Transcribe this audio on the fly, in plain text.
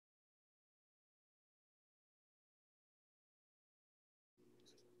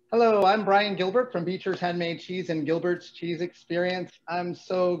Hello, I'm Brian Gilbert from Beecher's Handmade Cheese and Gilbert's Cheese Experience. I'm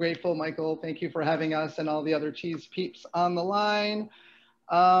so grateful, Michael. Thank you for having us and all the other cheese peeps on the line.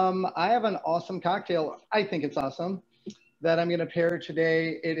 I have an awesome cocktail. I think it's awesome that I'm going to pair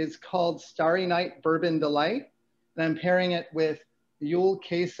today. It is called Starry Night Bourbon Delight, and I'm pairing it with Yule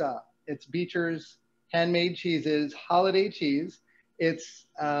Käse. It's Beecher's Handmade Cheeses holiday cheese.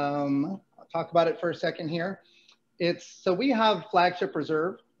 I'll talk about it for a second here. So we have Flagship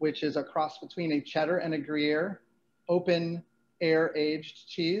Reserve, which is a cross between a cheddar and a Gruyere open air aged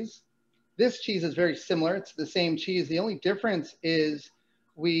cheese. This cheese is very similar. It's the same cheese. The only difference is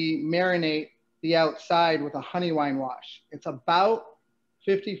we marinate the outside with a honey wine wash. It's about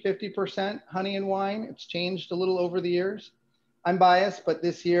 50% honey and wine. It's changed a little over the years. I'm biased, but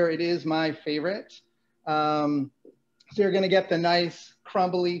this year it is my favorite. So you're gonna get the nice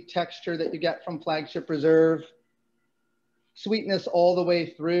crumbly texture that you get from Flagship Reserve. Sweetness all the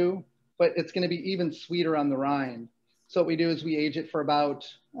way through, but it's going to be even sweeter on the rind. So what we do is we age it for about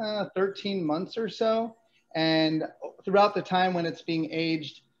 13 months or so. And throughout the time when it's being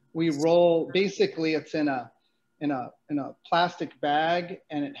aged, we roll, basically it's in a plastic bag,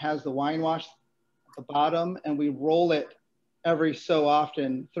 and it has the wine wash at the bottom, and we roll it every so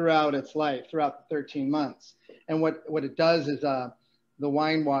often throughout its life, throughout the 13 months. And what it does is the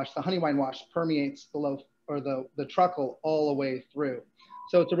wine wash, the honey wine wash, permeates the loaf or the truckle all the way through.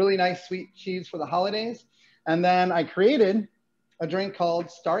 So it's a really nice sweet cheese for the holidays. And then I created a drink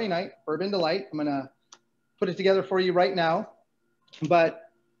called Starry Night Bourbon Delight. I'm gonna put it together for you right now.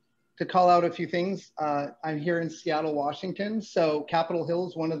 But to call out a few things, I'm here in Seattle, Washington. So Capitol Hill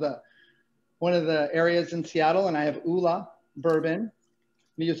is one of the areas in Seattle, and I have Ula bourbon.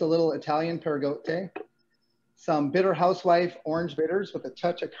 We use a little Italian Perigote, some Bitter Housewife orange bitters with a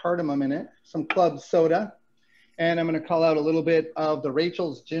touch of cardamom in it, some club soda, and I'm going to call out a little bit of the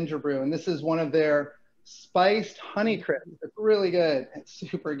Rachel's Ginger Brew. And this is one of their spiced honey crisps. It's really good. It's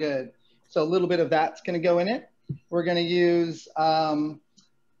super good. So a little bit of that's going to go in it. We're going to use, let's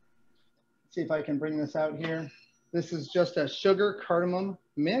see if I can bring this out here. This is just a sugar cardamom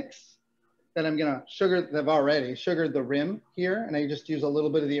mix that I'm going to sugar. I've already sugared the rim here, and I just use a little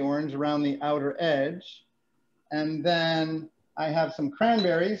bit of the orange around the outer edge. And then I have some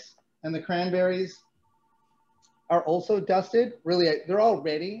cranberries, and the cranberries are also dusted. Really, they're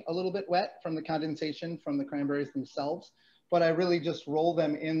already a little bit wet from the condensation from the cranberries themselves, but I really just roll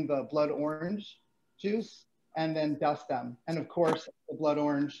them in the blood orange juice and then dust them. And of course, the blood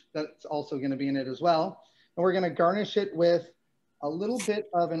orange, that's also gonna be in it as well. And we're gonna garnish it with a little bit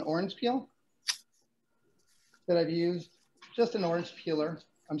of an orange peel that I've used, just an orange peeler.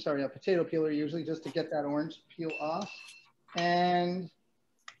 I'm sorry, a potato peeler usually, just to get that orange peel off, and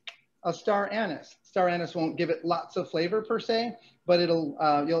a star anise. Star anise won't give it lots of flavor per se, but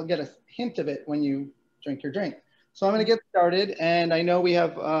you'll get a hint of it when you drink your drink. So I'm gonna get started, and I know we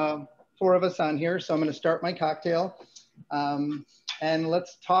have 4 of us on here, so I'm gonna start my cocktail. And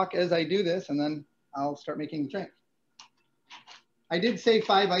let's talk as I do this, and then I'll start making the drink. I did say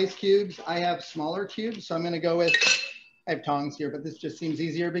 5 ice cubes. I have smaller cubes, so I'm gonna go with, I have tongs here, but this just seems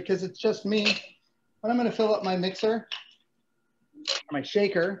easier because it's just me. But I'm gonna fill up my mixer, or my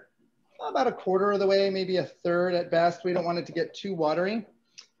shaker, about a quarter of the way, maybe a third at best. We don't want it to get too watery.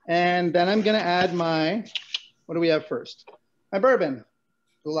 And then I'm gonna add what do we have first? My bourbon,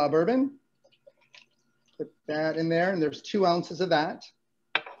 Ula bourbon. Put that in there, and there's 2 ounces of that.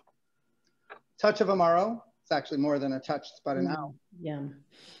 Touch of Amaro. It's actually more than a touch, it's about an ounce. Yeah.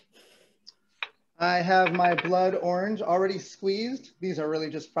 I have my blood orange already squeezed. These are really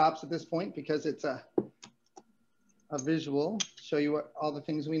just props at this point because it's a visual, show you all the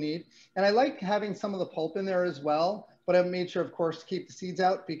things we need. And I like having some of the pulp in there as well, but I've made sure, of course, to keep the seeds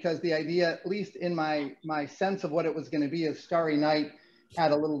out because the idea, at least in my sense of what it was gonna be, is Starry Night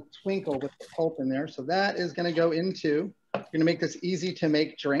had a little twinkle with the pulp in there. So that is gonna go into, we're gonna make this easy to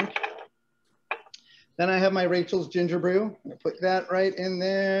make drink. Then I have my Rachel's Ginger Brew. I'm gonna put that right in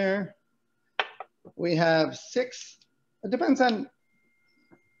there. We have 6, it depends on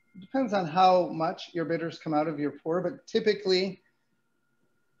how much your bitters come out of your pour, but typically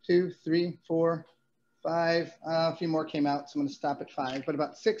 2, 3, 4, 5, a few more came out, so I'm gonna stop at 5, but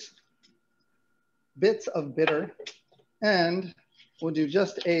about 6 bits of bitter. And we'll do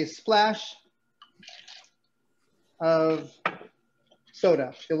just a splash of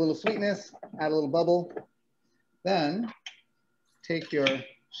soda, get a little sweetness, add a little bubble. Then take your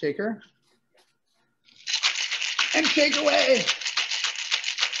shaker and shake away.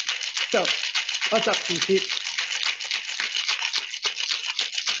 So, what's up, Pete?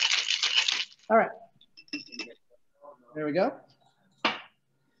 All right, there we go.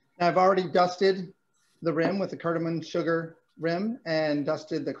 I've already dusted the rim with the cardamom sugar rim and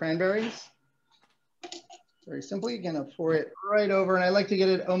dusted the cranberries. Very simply, gonna pour it right over, and I like to get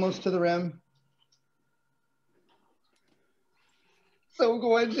it almost to the rim. So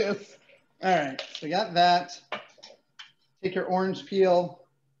gorgeous. All right, so we got that. Take your orange peel,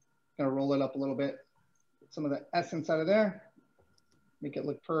 gonna roll it up a little bit. Get some of the essence out of there. Make it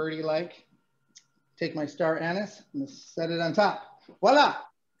look pretty like. Take my star anise and set it on top. Voila!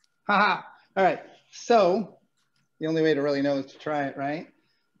 Haha. All right, so the only way to really know is to try it, right?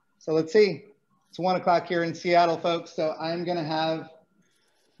 So let's see. It's 1 o'clock here in Seattle, folks. So I'm gonna have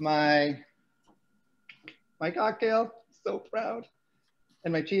my cocktail. So proud.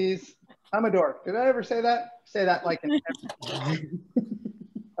 And my cheese. I'm a dork. Did I ever say that? Say that like an I'm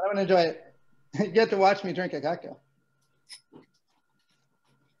gonna enjoy it. You get to watch me drink a cocktail.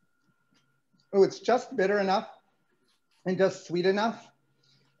 Oh, it's just bitter enough and just sweet enough.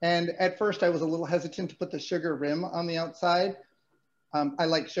 And at first I was a little hesitant to put the sugar rim on the outside. I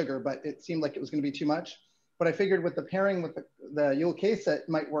like sugar, but it seemed like it was gonna be too much. But I figured with the pairing with the Yule Käse, it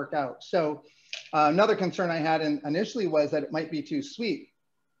might work out. So another concern I had initially was that it might be too sweet,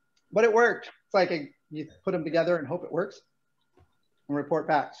 but it worked. It's like you put them together and hope it works and report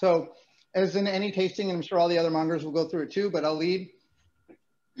back. So as in any tasting, and I'm sure all the other mongers will go through it too, but I'll lead.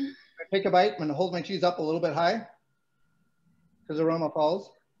 I take a bite, I'm gonna hold my cheese up a little bit high because the aroma falls.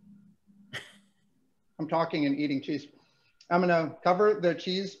 I'm talking and eating cheese. I'm gonna cover the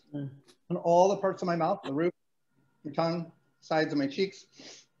cheese on all the parts of my mouth, the roof, my tongue, sides of my cheeks.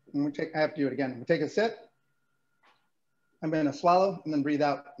 And I have to do it again. We take a sip. I'm gonna swallow and then breathe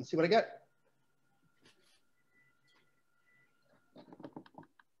out and see what I get.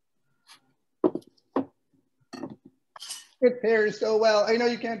 It pairs so well. I know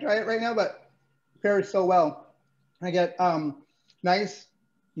you can't try it right now, but it pairs so well. I get nice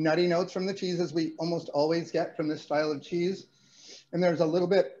nutty notes from the cheese, as we almost always get from this style of cheese. And there's a little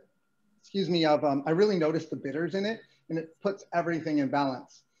bit, excuse me, of, I really noticed the bitters in it, and it puts everything in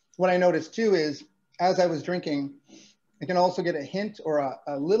balance. What I noticed too is, as I was drinking, I can also get a hint or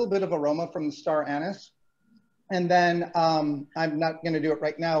a little bit of aroma from the star anise. And then I'm not gonna do it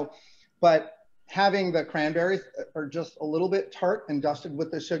right now, but having the cranberries are just a little bit tart and dusted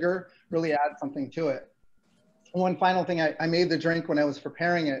with the sugar really adds something to it. One final thing, I made the drink when I was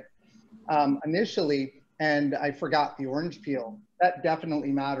preparing it initially, and I forgot the orange peel. That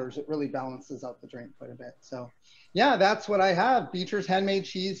definitely matters. It really balances out the drink quite a bit. So yeah, that's what I have. Beecher's Handmade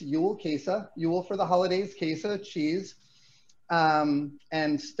Cheese, Yule Käse, Yule for the holidays, Käse, cheese,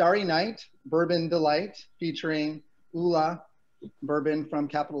 and Starry Night, Bourbon Delight, featuring Ula Bourbon from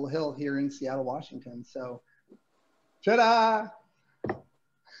Capitol Hill here in Seattle, Washington. So, ta-da!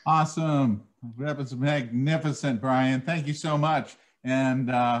 Awesome. That was magnificent, Brian. Thank you so much. And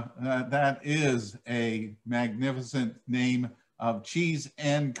that is a magnificent name of cheese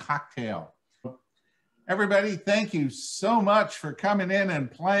and cocktail. Everybody, thank you so much for coming in and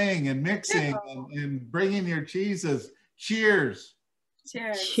playing and mixing and bringing your cheeses. Cheers.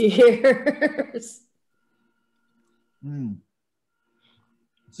 Cheers. Cheers.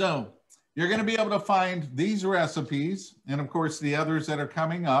 So you're going to be able to find these recipes and of course the others that are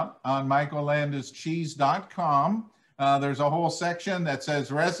coming up on michaellandescheese.com. There's a whole section that says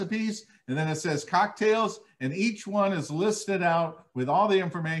recipes, and then it says cocktails, and each one is listed out with all the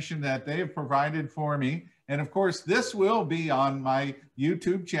information that they've provided for me. And of course, this will be on my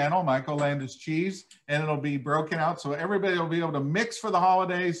YouTube channel, Michael Landis Cheese, and it'll be broken out so everybody will be able to mix for the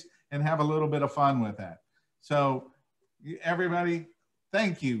holidays and have a little bit of fun with that. So everybody,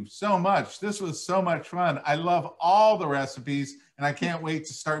 thank you so much. This was so much fun. I love all the recipes, and I can't wait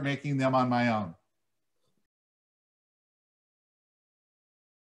to start making them on my own.